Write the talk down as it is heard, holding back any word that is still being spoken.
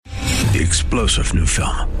the explosive new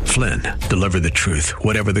film, Flynn, deliver the truth,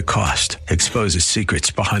 whatever the cost, exposes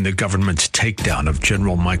secrets behind the government's takedown of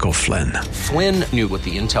General Michael Flynn. Flynn knew what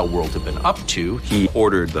the intel world had been up to. He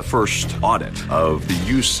ordered the first audit of the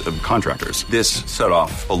use of contractors. This set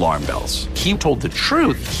off alarm bells. He told the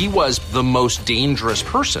truth. He was the most dangerous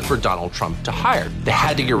person for Donald Trump to hire. They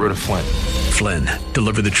had to get rid of Flynn. Flynn,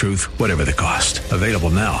 deliver the truth, whatever the cost. Available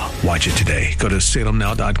now. Watch it today. Go to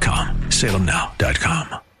salemnow.com.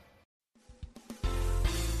 salemnow.com.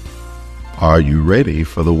 Are you ready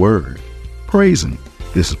for the word? Praise Him.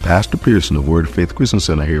 This is Pastor Pearson of Word Faith Christian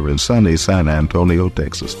Center here in sunny San Antonio,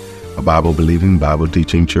 Texas. A Bible-believing,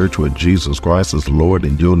 Bible-teaching church where Jesus Christ is Lord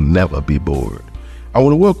and you'll never be bored. I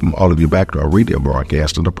want to welcome all of you back to our radio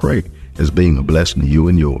broadcast and I pray as being a blessing to you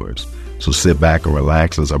and yours. So sit back and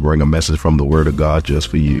relax as I bring a message from the Word of God just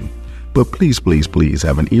for you. But please, please, please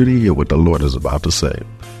have an ear to hear what the Lord is about to say.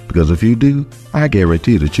 Because if you do, I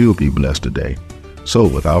guarantee that you'll be blessed today. So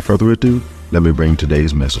without further ado, let me bring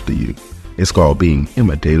today's message to you. It's called Being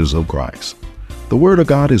Imitators of Christ. The Word of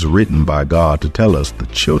God is written by God to tell us, the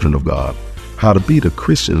children of God, how to be the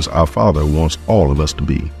Christians our Father wants all of us to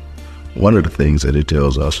be. One of the things that it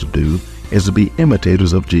tells us to do is to be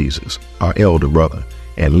imitators of Jesus, our elder brother,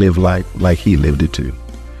 and live life like He lived it too.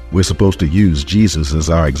 We're supposed to use Jesus as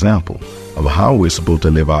our example of how we're supposed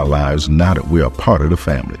to live our lives now that we're a part of the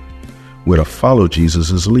family. We're to follow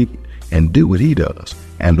Jesus' lead and do what He does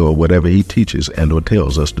and or whatever He teaches and or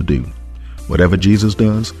tells us to do. Whatever Jesus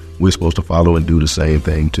does, we're supposed to follow and do the same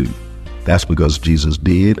thing too. That's because Jesus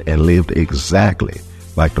did and lived exactly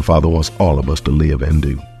like the Father wants all of us to live and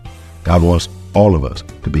do. God wants all of us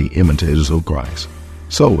to be imitators of Christ.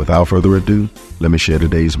 So without further ado, let me share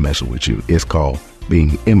today's message with you. It's called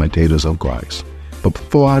Being Imitators of Christ. But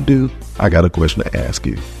before I do, I got a question to ask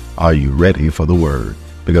you. Are you ready for the word?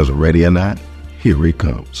 Because ready or not, here it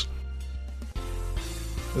comes.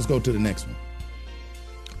 Let's go to the next one.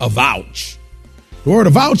 Avouch. The word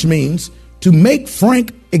avouch means to make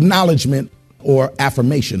frank acknowledgement or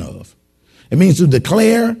affirmation of. It means to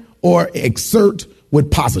declare or exert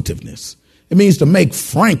with positiveness. It means to make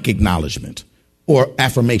frank acknowledgement or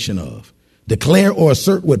affirmation of. Declare or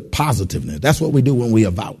assert with positiveness. That's what we do when we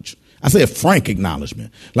avouch. I say a frank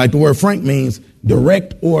acknowledgement. Like the word frank means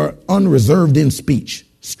direct or unreserved in speech,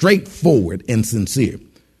 straightforward and sincere.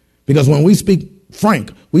 Because when we speak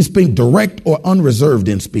frank, we speak direct or unreserved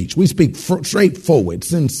in speech. We speak straightforward,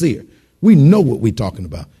 sincere. We know what we're talking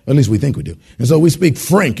about. At least we think we do. And so we speak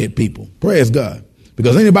frank at people. Praise God.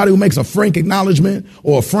 Because anybody who makes a frank acknowledgement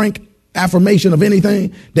or a frank affirmation of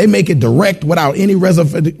anything, they make it direct without any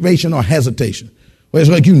reservation or hesitation. Well,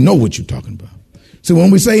 it's like you know what you're talking about. See,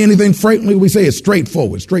 when we say anything frankly, we say it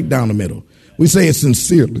straightforward, straight down the middle. We say it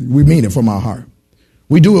sincerely. We mean it from our heart.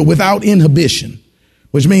 We do it without inhibition,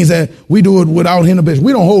 which means that we do it without inhibition.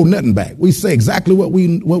 We don't hold nothing back. We say exactly what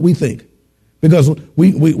we think because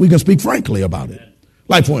we can speak frankly about it.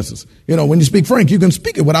 Like, for instance, when you speak frank, you can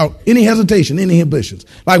speak it without any hesitation, any inhibitions.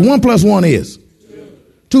 Like 1 + 1 is.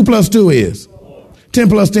 2 + 2 is. 10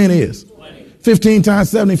 + 10 is. 15 times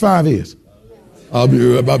 75 is.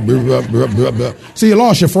 See, you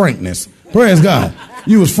lost your frankness. Praise God.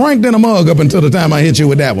 You was frank in a mug up until the time I hit you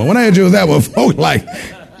with that one. When I hit you with that one, folks like,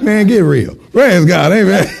 man, get real. Praise God.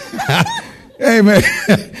 Amen. Amen.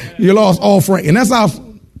 You lost all frank. And that's how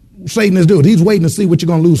Satan is doing. He's waiting to see what you're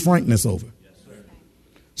going to lose frankness over.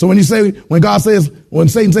 So when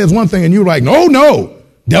Satan says one thing and you're like, no,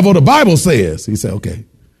 devil, the Bible says. He said, okay.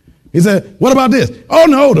 He said, what about this? Oh,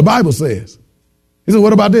 no, the Bible says. He said,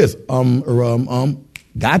 what about this?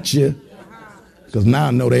 Gotcha. Because now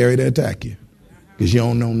I know the area to attack you. Because you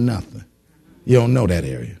don't know nothing. You don't know that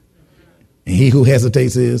area. And he who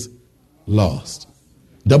hesitates is lost.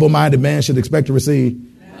 Double-minded man should expect to receive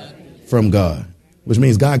from God, which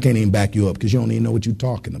means God can't even back you up because you don't even know what you're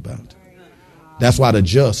talking about. That's why the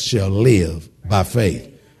just shall live by faith.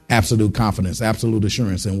 Absolute confidence, absolute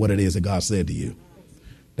assurance in what it is that God said to you.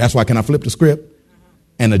 That's why, can I flip the script?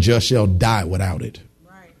 And the just shall die without it.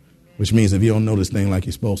 Which means if you don't know this thing like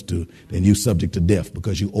you're supposed to, then you're subject to death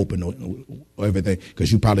because you open everything,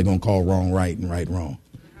 because you're probably going to call wrong right and right wrong,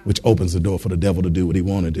 which opens the door for the devil to do what he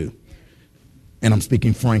want to do. And I'm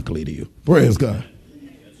speaking frankly to you. Praise God.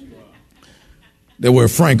 The word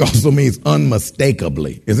frank also means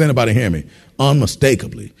unmistakably. Is anybody hearing me?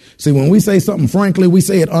 Unmistakably. See, when we say something frankly, we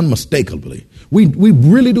say it unmistakably. We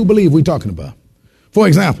really do believe we're talking about. For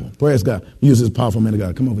example, praise God. Use this powerful man of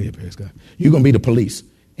God. Come over here, praise God. You're going to be the police.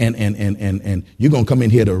 And you're going to come in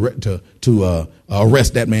here to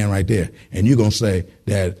arrest that man right there. And you're going to say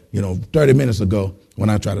that, 30 minutes ago, When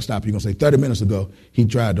I try to stop, you're going to say 30 minutes ago, he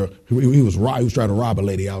was trying to rob a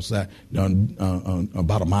lady outside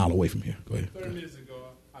about a mile away from here. Go ahead. 30 minutes ago,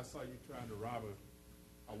 I saw you trying to rob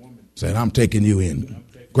a woman. Said, I'm taking you in.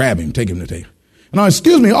 Grab him, take him to take. No,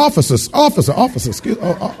 excuse me, officer, hold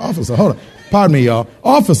on. Pardon me, y'all.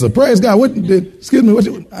 Officer, praise God. What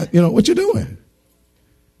you doing?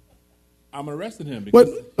 I'm arresting him. What?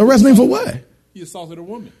 Arresting him for what? He assaulted a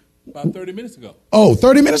woman about 30 minutes ago. Oh,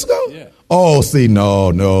 30 minutes ago? Yeah. Oh, see,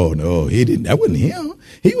 no. He didn't. That wasn't him.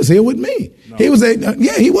 He was here with me. No. He was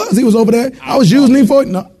he was. He was over there. I was using him for it.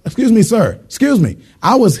 No, excuse me, sir. Excuse me.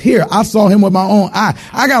 I was here. I saw him with my own eye.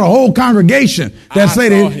 I got a whole congregation that say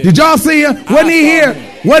that. Did y'all see him? Wasn't he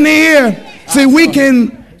here? Wasn't he here? See, we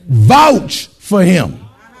can vouch for him.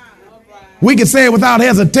 We can say it without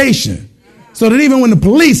hesitation. So that even when the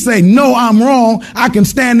police say, no, I'm wrong, I can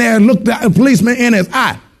stand there and look the policeman in his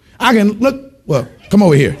eye. I can look, well, come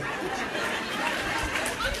over here.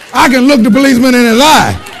 I can look the policeman in his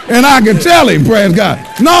eye and I can tell him, praise God.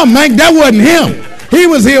 No, man, that wasn't him. He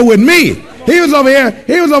was here with me. He was over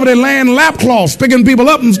there laying lap cloths, picking people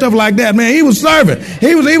up and stuff like that, man. He was serving.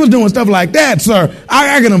 He was doing stuff like that, sir.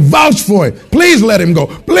 I can vouch for it. Please let him go.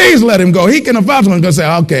 Please let him go. He can vouch for him and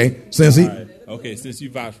say, okay, since he... Okay, since you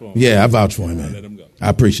vouch for him. Yeah, I vouch for him, man. Let him go. I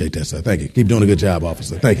appreciate that, sir. Thank you. Keep doing a good job,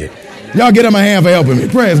 officer. Thank you. Y'all get him a hand for helping me.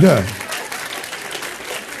 Praise God.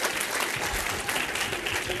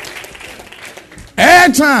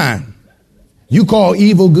 Every time you call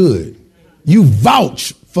evil good, you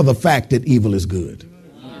vouch for the fact that evil is good.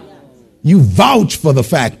 You vouch for the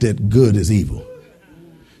fact that good is evil.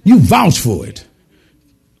 You vouch for it.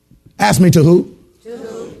 Ask me to who?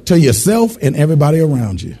 To yourself and everybody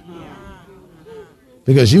around you.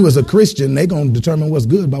 Because you as a Christian, they're going to determine what's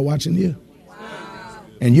good by watching you.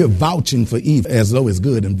 And you're vouching for evil as though it's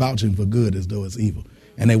good and vouching for good as though it's evil.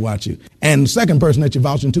 And they watch you. And the second person that you're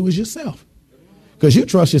vouching to is yourself. Because you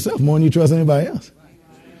trust yourself more than you trust anybody else.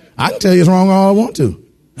 I can tell you it's wrong all I want to.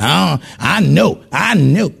 I know. I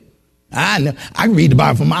can read the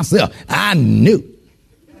Bible for myself. I knew.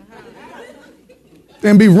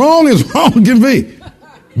 And be wrong as wrong can be.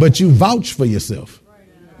 But you vouch for yourself.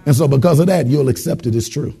 And so because of that, you'll accept it as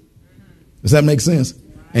true. Does that make sense?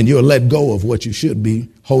 And you'll let go of what you should be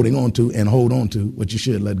holding on to and hold on to what you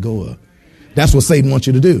should let go of. That's what Satan wants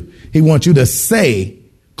you to do. He wants you to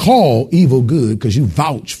call evil good because you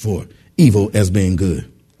vouch for evil as being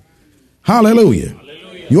good. Hallelujah.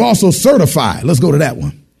 You also certify. Let's go to that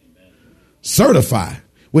one. Certify,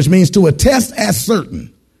 which means to attest as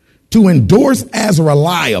certain, to endorse as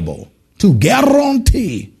reliable, to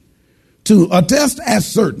guarantee. To attest as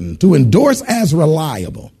certain, to endorse as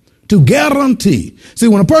reliable, to guarantee. See,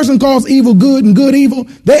 when a person calls evil good and good evil,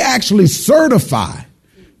 they actually certify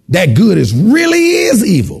that good really is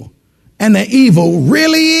evil and that evil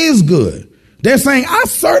really is good. They're saying, I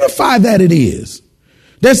certify that it is.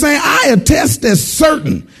 They're saying, I attest as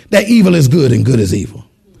certain that evil is good and good is evil.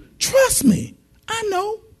 Trust me, I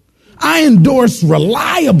know. I endorse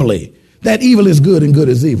reliably that evil is good and good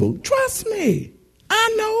is evil. Trust me,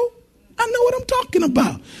 I know. I know what I'm talking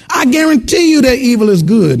about. I guarantee you that evil is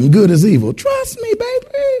good and good is evil. Trust me,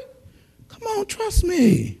 baby. Come on, trust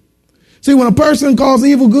me. See, when a person calls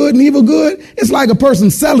evil good and evil good, it's like a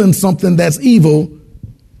person selling something that's evil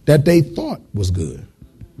that they thought was good.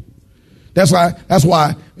 That's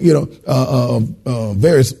why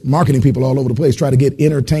various marketing people all over the place try to get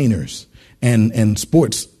entertainers and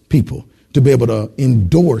sports people to be able to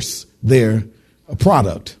endorse their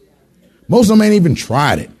product. Most of them ain't even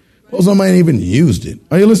tried it. Most of them ain't even used it.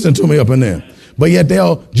 Are you listening to me up in there? But yet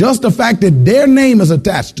just the fact that their name is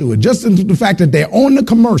attached to it, just the fact that they're on the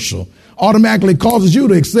commercial automatically causes you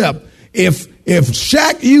to accept if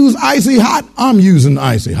Shaq used Icy Hot, I'm using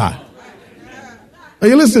Icy Hot. Are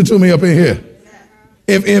you listening to me up in here?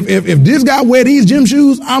 If this guy wear these gym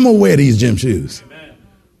shoes, I'm going to wear these gym shoes.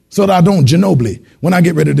 So that I don't Ginobili when I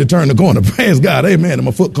get ready to turn the corner. Praise God. Amen. And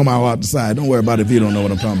my foot come out the side. Don't worry about it if you don't know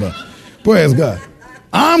what I'm talking about. Praise God.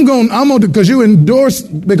 I'm going to, because you endorse,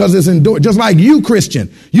 because it's endorsed, just like you,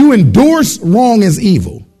 Christian, you endorse wrong as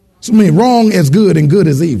evil. So I mean, wrong as good and good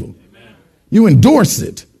as evil. Amen. You endorse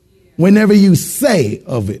it whenever you say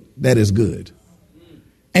of it that is good.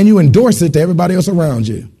 And you endorse it to everybody else around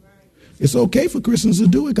you. It's okay for Christians to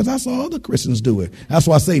do it because I saw other Christians do it. That's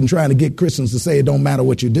why Satan trying to get Christians to say it don't matter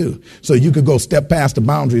what you do. So you could go step past the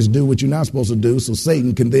boundaries, do what you're not supposed to do. So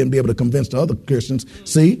Satan can then be able to convince the other Christians,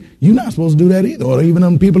 see, you're not supposed to do that either. Or even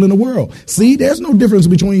other people in the world. See, there's no difference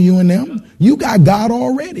between you and them. You got God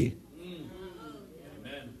already.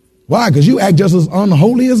 Why? Because you act just as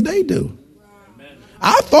unholy as they do.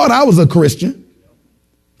 I thought I was a Christian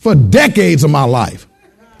for decades of my life.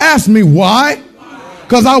 Ask me why.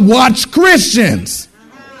 Because I watch Christians.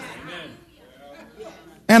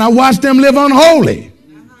 And I watch them live unholy.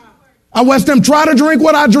 I watched them try to drink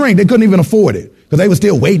what I drink. They couldn't even afford it because they were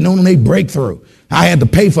still waiting on their breakthrough. I had to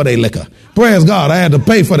pay for their liquor. Praise God. I had to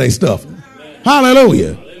pay for their stuff.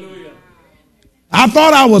 Hallelujah. I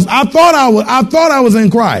thought I was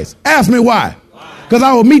in Christ. Ask me why. Because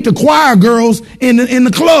I would meet the choir girls in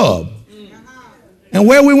the club. And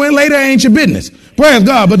where we went later ain't your business. Praise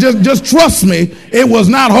God. But just trust me, it was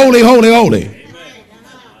not holy, holy, holy.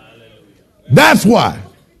 That's why.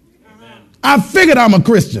 I figured I'm a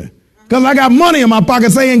Christian. Because I got money in my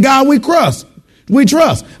pocket saying, God, we trust.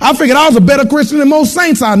 I figured I was a better Christian than most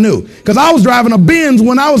saints I knew. Because I was driving a Benz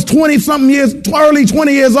when I was 20-something years, early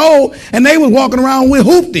 20 years old, and they was walking around with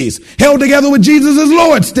hoopties held together with Jesus is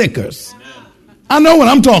Lord stickers. I know what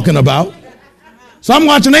I'm talking about. So I'm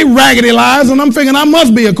watching they raggedy lives, and I'm thinking I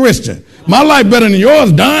must be a Christian. My life better than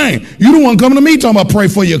yours. Dang. You the one coming to me talking about pray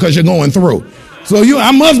for you because you're going through. So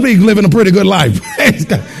I must be living a pretty good life. I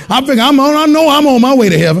think I know I'm on my way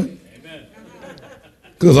to heaven.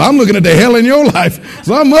 Because I'm looking at the hell in your life.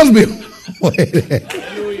 So I must be on my way to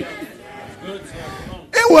heaven.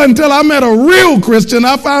 It wasn't until I met a real Christian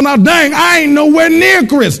I found out, dang, I ain't nowhere near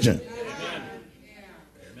Christian.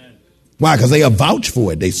 Why? Because they vouch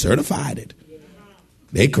for it. They certified it.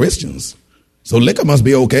 They Christians. So liquor must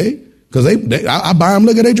be okay. Because I buy them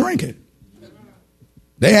liquor, they drink it.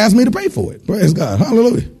 They asked me to pay for it. Praise God.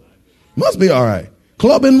 Hallelujah. Must be all right.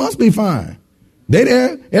 Clubbing must be fine. They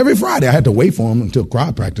there every Friday. I had to wait for them until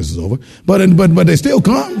choir practice is over. But they still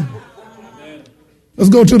come. Let's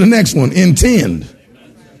go to the next one. Intend.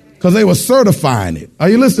 Because they were certifying it. Are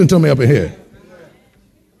you listening to me up in here?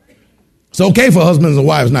 It's okay for husbands and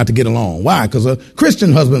wives not to get along. Why? Because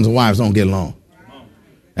Christian husbands and wives don't get along.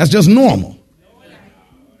 That's just normal.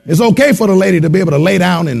 It's okay for the lady to be able to lay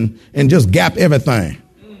down and just gap everything.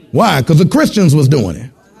 Why? Because the Christians was doing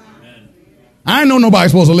it. I know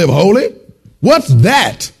nobody's supposed to live holy. What's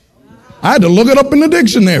that? I had to look it up in the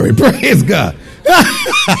dictionary. Praise God.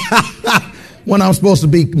 When I'm supposed to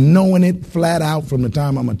be knowing it flat out from the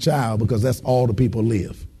time I'm a child, because that's all the people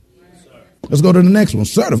live. Let's go to the next one.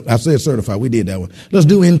 I said certify. We did that one. Let's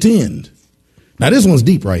do intend. Now this one's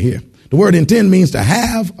deep right here. The word intend means to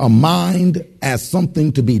have a mind as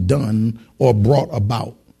something to be done or brought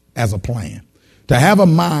about as a plan. To have a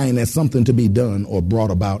mind as something to be done or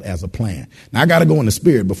brought about as a plan. Now I got to go in the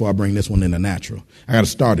spirit before I bring this one in the natural. I got to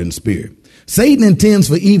start in the spirit. Satan intends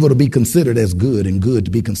for evil to be considered as good and good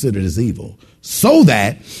to be considered as evil, so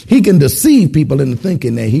that he can deceive people into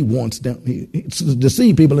thinking that he wants them,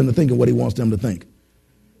 deceive people into thinking what he wants them to think.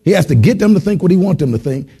 He has to get them to think what he wants them to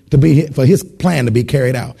think for his plan to be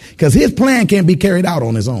carried out. Because his plan can't be carried out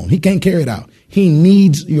on his own. He can't carry it out. He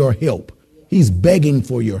needs your help. He's begging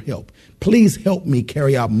for your help. Please help me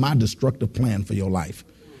carry out my destructive plan for your life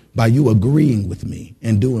by you agreeing with me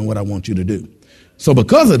and doing what I want you to do. So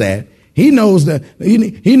because of that, he knows that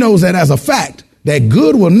as a fact that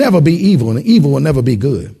good will never be evil and evil will never be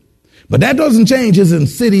good. But that doesn't change his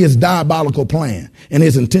insidious diabolical plan and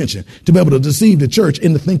his intention to be able to deceive the church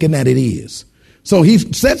into thinking that it is. So he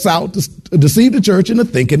sets out to deceive the church into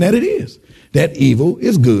thinking that it is, that evil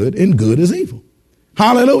is good and good is evil.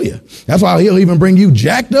 Hallelujah. That's why he'll even bring you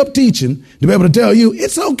jacked up teaching to be able to tell you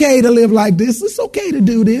it's okay to live like this. It's okay to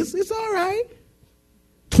do this. It's all right.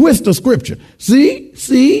 Twist the scripture. See,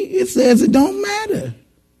 it says it don't matter.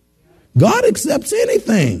 God accepts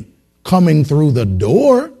anything coming through the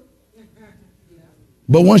door.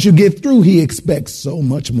 But once you get through, he expects so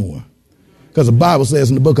much more. Because the Bible says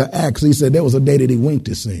in the book of Acts, he said there was a day that he winked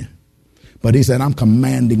his sin. But he said, I'm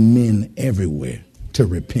commanding men everywhere to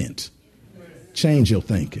repent. Change your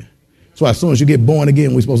thinking. That's why as soon as you get born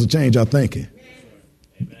again, we're supposed to change our thinking.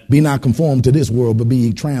 Be not conformed to this world, but be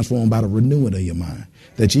ye transformed by the renewing of your mind,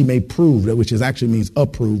 that ye may prove that, which actually means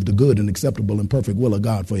approve the good and acceptable and perfect will of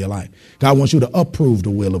God for your life. God wants you to approve the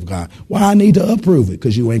will of God. Why I need to approve it?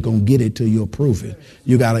 Because you ain't going to get it till you approve it.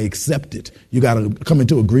 You got to accept it. You got to come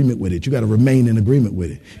into agreement with it. You got to remain in agreement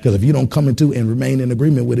with it. Because if you don't come into and remain in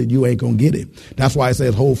agreement with it, you ain't going to get it. That's why it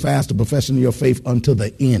says hold fast the profession of your faith unto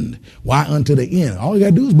the end. Why unto the end? All you got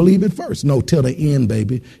to do is believe it first. No, till the end,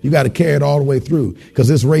 baby. You got to carry it all the way through, because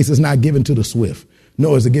this race is not given to the swift.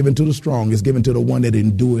 No, it's given to the strong. It's given to the one that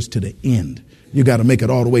endures to the end. You got to make it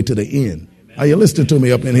all the way to the end. Are you listening to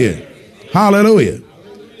me up in here? Hallelujah.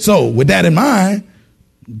 So with that in mind,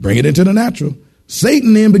 bring it into the natural.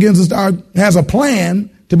 Satan then has a plan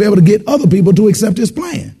to be able to get other people to accept his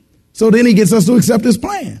plan. So then he gets us to accept his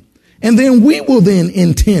plan. And then we will then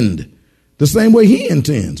intend the same way he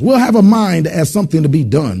intends. We'll have a mind as something to be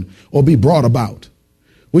done or be brought about.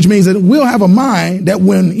 which means that we'll have a mind that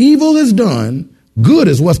when evil is done, good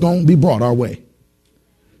is what's going to be brought our way.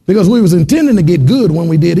 Because we was intending to get good when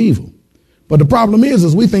we did evil. But the problem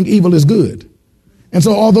is we think evil is good. And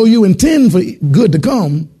so although you intend for good to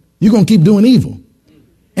come, you're going to keep doing evil.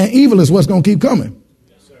 And evil is what's going to keep coming.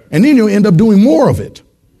 And then you'll end up doing more of it,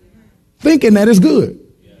 thinking that it's good,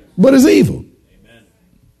 but it's evil.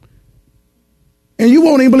 And you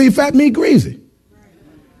won't even believe fat meat greasy.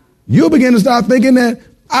 You'll begin to start thinking that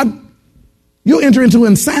you'll enter into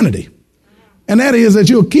insanity. And that is that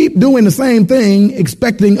you'll keep doing the same thing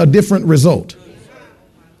expecting a different result.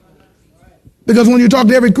 Because when you talk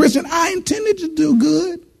to every Christian, I intended to do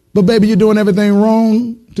good. But baby, you're doing everything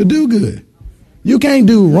wrong to do good. You can't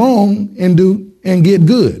do wrong and get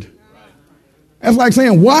good. That's like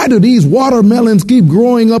saying, why do these watermelons keep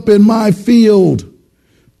growing up in my field?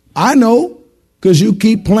 I know, because you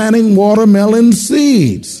keep planting watermelon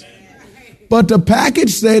seeds. But the package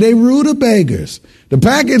say they rutabagas. The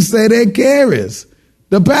package say they carrots.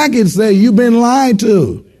 The package say you've been lied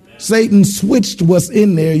to. Satan switched what's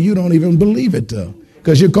in there. You don't even believe it though,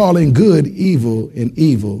 because you're calling good evil and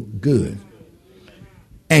evil good.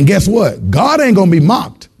 And guess what? God ain't going to be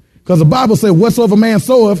mocked, because the Bible says whatsoever man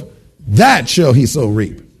soweth, that shall he so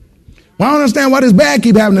reap. Well, I don't understand why this bad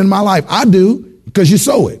keep happening in my life. I do, because you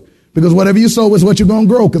sow it. Because whatever you sow is what you're going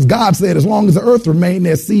to grow. Because God said as long as the earth remains,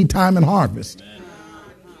 there's seed time and harvest.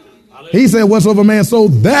 He said whatsoever man sow,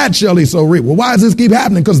 that shall he so reap. Well, why does this keep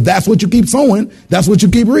happening? Because that's what you keep sowing. That's what you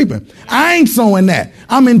keep reaping. I ain't sowing that.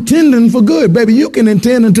 I'm intending for good. Baby, you can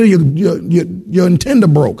intend until your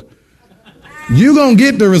intender broke. You're going to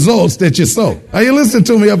get the results that you sow. Are you listening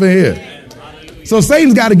to me up in here? So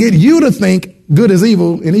Satan's got to get you to think good is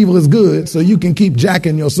evil and evil is good so you can keep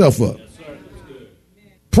jacking yourself up.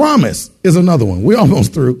 Promise is another one. We're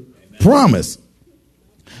almost through. Promise.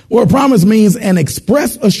 Well, promise means an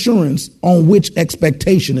express assurance on which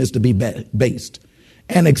expectation is to be based.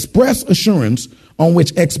 An express assurance on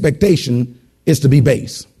which expectation is to be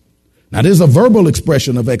based. Now, this is a verbal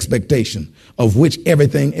expression of expectation of which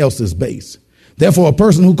everything else is based. Therefore, a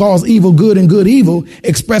person who calls evil good and good evil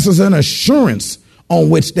expresses an assurance on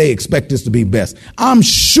which they expect this to be best. I'm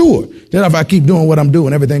sure that if I keep doing what I'm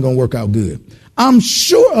doing, everything's going to work out good. I'm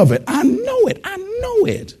sure of it. I know it. I know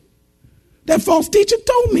it. That false teacher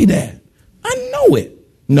told me that. I know it.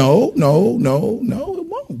 No, it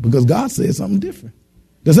won't, because God said something different.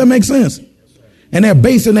 Does that make sense? And they're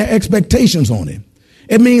basing their expectations on it.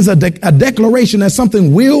 It means a declaration that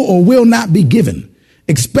something will or will not be given,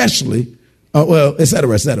 especially, et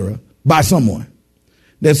cetera, by someone.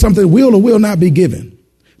 That something will or will not be given.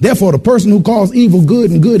 Therefore, the person who calls evil good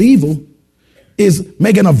and good evil is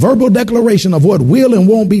making a verbal declaration of what will and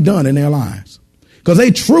won't be done in their lives. Because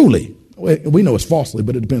they truly, we know it's falsely,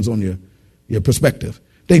 but it depends on your perspective.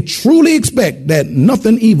 They truly expect that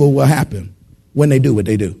nothing evil will happen when they do what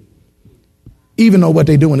they do, even though what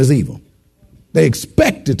they're doing is evil. They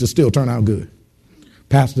expect it to still turn out good.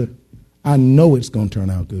 Pastor, I know it's going to turn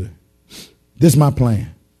out good. This is my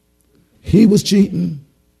plan. He was cheating.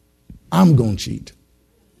 I'm going to cheat.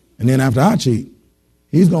 And then after I cheat,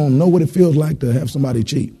 he's going to know what it feels like to have somebody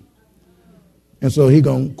cheat. And so he's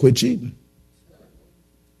going to quit cheating.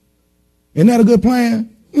 Isn't that a good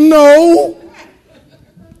plan? No.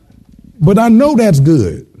 But I know that's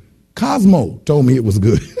good. Cosmo told me it was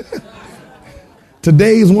good.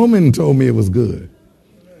 Today's woman told me it was good.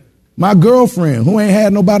 My girlfriend, who ain't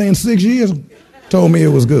had nobody in 6 years, told me it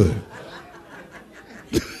was good.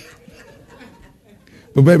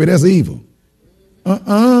 But baby, that's evil.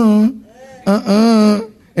 And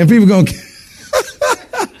people going to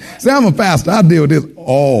say, I'm a pastor. I deal with this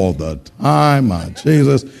all the time. My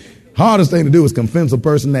Jesus. Hardest thing to do is convince a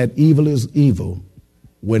person that evil is evil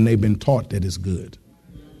when they've been taught that it's good.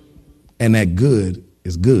 And that good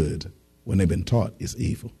is good when they've been taught it's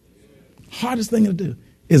evil. Hardest thing to do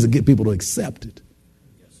is to get people to accept it.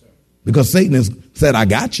 Because Satan has said, I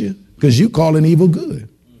got you, because you calling evil good.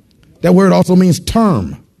 That word also means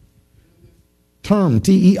term. Term,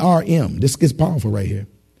 T-E-R-M. This gets powerful right here.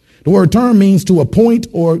 The word term means to appoint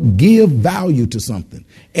or give value to something.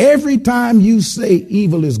 Every time you say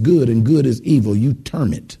evil is good and good is evil, you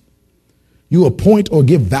term it. You appoint or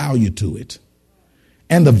give value to it.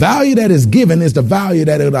 And the value that is given is the value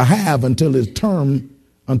that it'll have until it's termed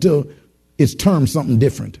something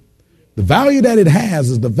different. The value that it has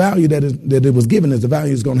is the value that it was given is the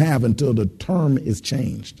value it's going to have until the term is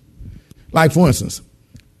changed. Like, for instance,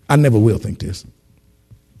 I never will think this.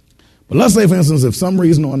 But let's say, for instance, if some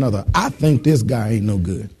reason or another, I think this guy ain't no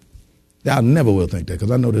good. I never will think that,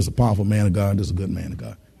 because I know this is a powerful man of God. This is a good man of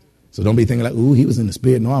God. So don't be thinking like, ooh, he was in the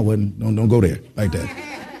spirit. No, I wasn't. Don't go there like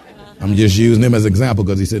that. I'm just using him as an example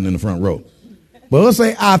because he's sitting in the front row. But let's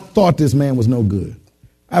say I thought this man was no good.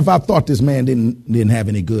 If I thought this man didn't have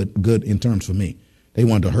any good in terms for me. They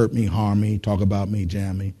wanted to hurt me, harm me, talk about me,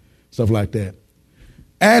 jam me, stuff like that.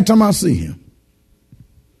 Every time I see him,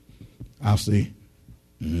 I'll see.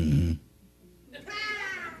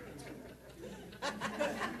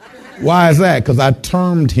 Why is that? Because I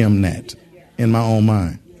termed him that in my own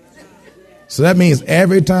mind. So that means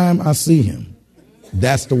every time I see him,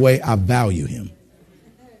 that's the way I value him.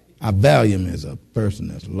 I value him as a person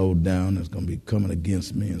that's low down, that's going to be coming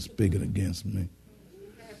against me and speaking against me.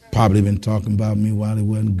 Probably been talking about me while he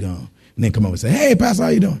wasn't gone. And then come over and say, hey, Pastor, how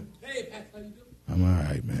you doing? Hey, Pastor, how you doing? I'm all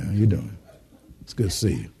right, man. How you doing? It's good to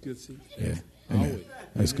see you. Good to see you. Yeah. Amen.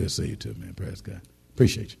 It's good to see you too, man. Praise God.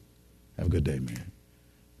 Appreciate you. Have a good day, man.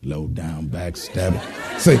 Low down, backstabbing.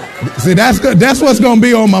 See, that's good. That's what's going to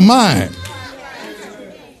be on my mind.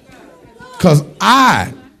 Because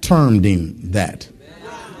I termed him that.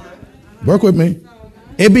 Work with me.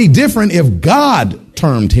 It'd be different if God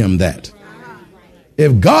termed him that.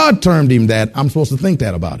 If God termed him that, I'm supposed to think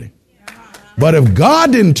that about him. But if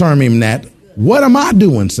God didn't term him that, what am I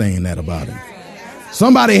doing saying that about him?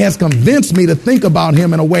 Somebody has convinced me to think about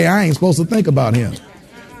him in a way I ain't supposed to think about him.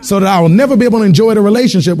 So that I will never be able to enjoy the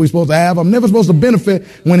relationship we're supposed to have. I'm never supposed to benefit.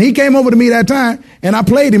 When he came over to me that time and I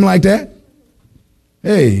played him like that.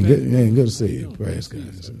 Hey, good to see you. Praise God.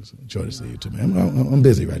 Enjoy to see you too, man. I'm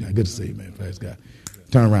busy right now. Good to see you, man. Praise God.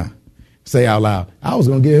 Turn around. Say out loud, I was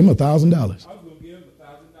going to give him $1,000.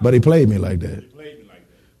 But he played me like that.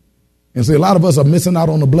 And see, a lot of us are missing out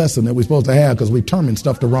on the blessing that we're supposed to have because we're terming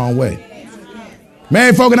stuff the wrong way.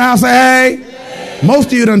 Married folk in the house say, hey. Most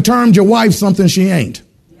of you done termed your wife something she ain't.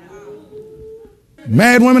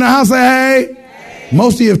 Married women in the house say, hey.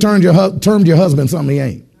 Most of you have termed your husband something he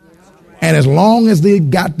ain't. And as long as they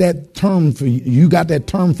got that term for you got that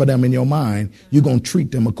term for them in your mind, you're going to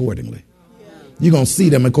treat them accordingly. You're going to see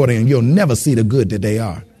them accordingly. And you'll never see the good that they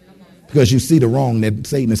are because you see the wrong that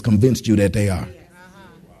Satan has convinced you that they are.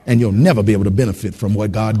 And you'll never be able to benefit from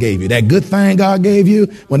what God gave you. That good thing God gave you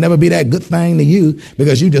will never be that good thing to you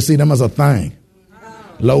because you just see them as a thing.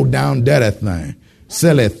 Low down, dirty thing,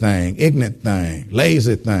 silly thing, ignorant thing,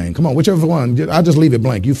 lazy thing. Come on, whichever one. I'll just leave it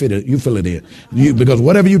blank. You fill it in. Because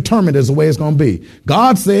whatever you term it is the way it's going to be.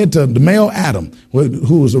 God said to the male Adam,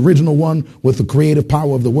 who was the original one with the creative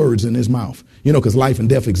power of the words in his mouth. You know, because life and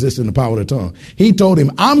death exist in the power of the tongue. He told him,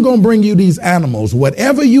 I'm going to bring you these animals.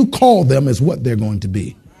 Whatever you call them is what they're going to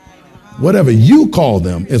be. Whatever you call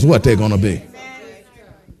them is what they're going to be.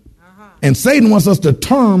 And Satan wants us to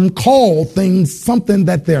call things something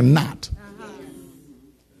that they're not.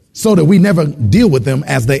 So that we never deal with them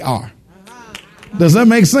as they are. Does that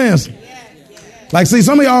make sense? Like, see,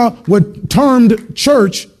 some of y'all were termed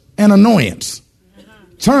church an annoyance.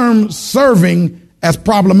 Termed serving as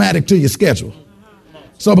problematic to your schedule.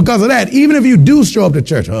 So because of that, even if you do show up to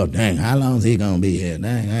church, oh, dang, how long is he going to be here?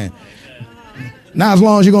 Dang. Not as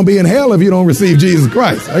long as you're going to be in hell if you don't receive Jesus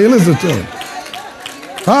Christ. Are you listening to him?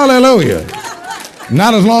 Hallelujah.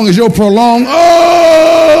 Not as long as your prolonged,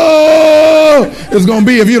 it's going to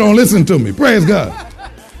be if you don't listen to me. Praise God.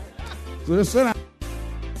 So just sit down.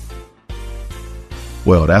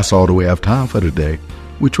 Well, that's all that we have time for today.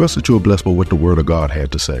 We trust that you are blessed by what the Word of God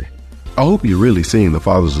had to say. I hope you're really seeing the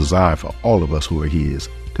Father's desire for all of us who are His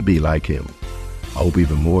to be like Him. I hope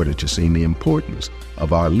even more that you're seeing the importance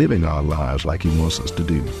of our living our lives like He wants us to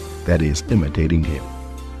do. That is, imitating Him.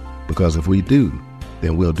 Because if we do,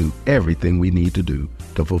 then we'll do everything we need to do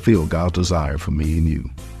to fulfill God's desire for me and you,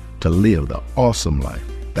 to live the awesome life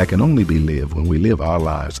that can only be lived when we live our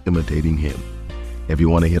lives imitating Him. If you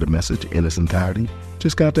want to hear the message in its entirety,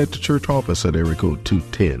 just contact the church office at area code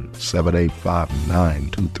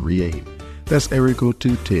 210-785-9238. That's area code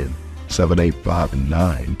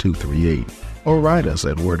 210-785-9238. Or write us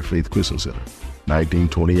at Word of Faith Christian Center,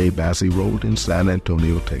 1928 Bassey Road in San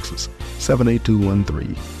Antonio, Texas,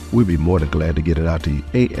 78213. We'd be more than glad to get it out to you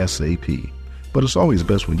ASAP. But it's always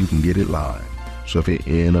best when you can get it live. So if you're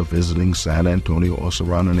in or visiting San Antonio or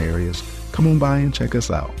surrounding areas, come on by and check us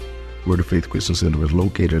out. Word of Faith Christian Center is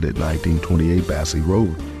located at 1928 Bassey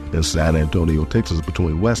Road in San Antonio, Texas,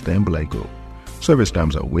 between West and Blanco. Service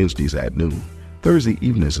times are Wednesdays at noon, Thursday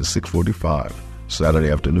evenings at 6:45, Saturday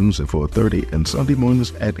afternoons at 4:30, and Sunday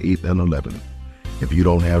mornings at 8 and 11. If you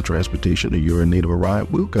don't have transportation or you're in need of a ride,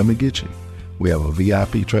 we'll come and get you. We have a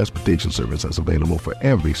VIP transportation service that's available for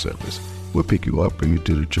every service. We'll pick you up, bring you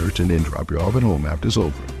to the church, and then drop you off at home after it's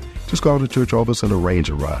over. Just call the church office and arrange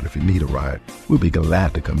a ride. If you need a ride, we'll be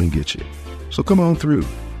glad to come and get you. So come on through.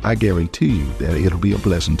 I guarantee you that it'll be a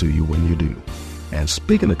blessing to you when you do. And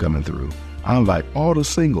speaking of coming through, I invite all the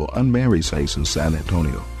single, unmarried saints in San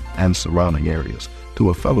Antonio and surrounding areas to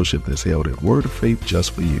a fellowship that's held at Word of Faith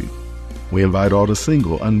just for you. We invite all the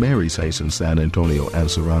single, unmarried saints in San Antonio and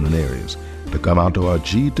surrounding areas to come out to our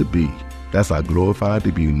G to B. That's our Glorified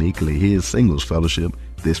to Be Uniquely His Singles Fellowship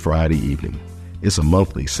this Friday evening. It's a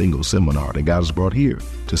monthly single seminar that God has brought here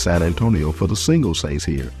to San Antonio for the single saints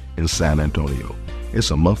here in San Antonio.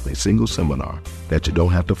 It's a monthly single seminar that you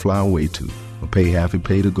don't have to fly away to or pay half a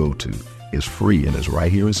pay to go to. It's free and it's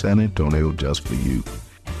right here in San Antonio just for you.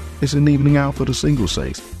 It's an evening out for the single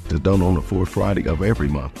saints. It's done on the fourth Friday of every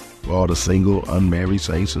month, where all the single, unmarried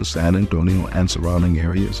saints in San Antonio and surrounding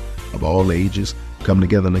areas of all ages come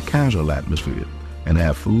together in a casual atmosphere and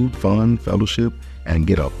have food, fun, fellowship, and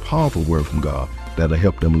get a powerful word from God that'll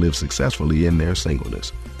help them live successfully in their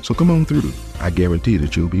singleness. So come on through. I guarantee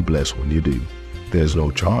that you'll be blessed when you do. There's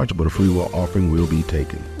no charge, but a free will offering will be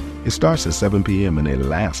taken. It starts at 7 p.m. and it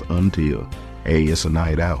lasts until, it's a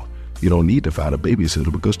night out. You don't need to find a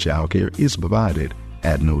babysitter because childcare is provided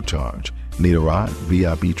at no charge. Need a ride?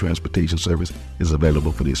 VIP transportation service is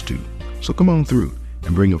available for this too. So come on through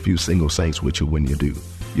and bring a few single saints with you when you do.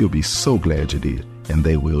 You'll be so glad you did, and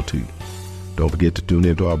they will too. Don't forget to tune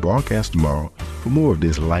into our broadcast tomorrow for more of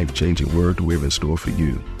this life-changing word we have in store for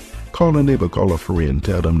you. Call a neighbor, call a friend,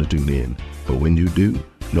 tell them to tune in. But when you do,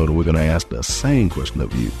 know that we're going to ask the same question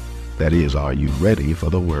of you. That is, are you ready for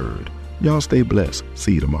the word? Y'all stay blessed.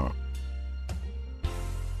 See you tomorrow.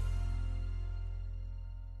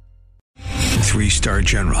 3-star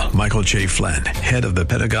General Michael J. Flynn, head of the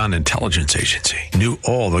Pentagon Intelligence Agency, knew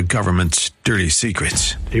all the government's dirty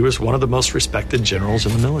secrets. He was one of the most respected generals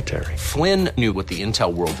in the military. Flynn knew what the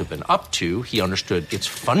intel world had been up to. He understood its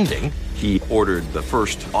funding. He ordered the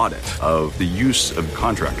first audit of the use of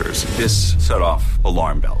contractors. This set off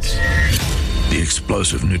alarm bells. The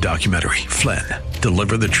explosive new documentary, Flynn,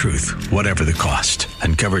 Deliver the Truth, Whatever the Cost,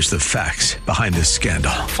 uncovers the facts behind this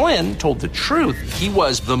scandal. Flynn told the truth. He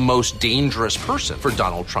was the most dangerous person for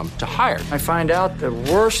Donald Trump to hire. I find out the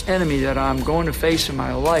worst enemy that I'm going to face in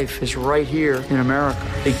my life is right here in America.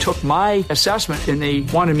 They took my assessment and they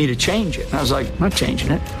wanted me to change it. And I was like, I'm not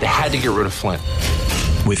changing it. They had to get rid of Flynn.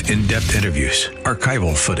 With in-depth interviews,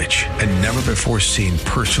 archival footage, and never-before-seen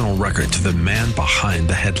personal records of the man behind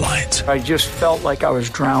the headlines. I just felt like I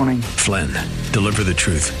was drowning. Flynn, Deliver the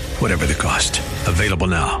Truth, Whatever the Cost. Available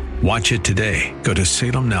now. Watch it today. Go to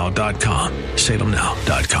salemnow.com.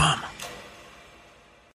 salemnow.com.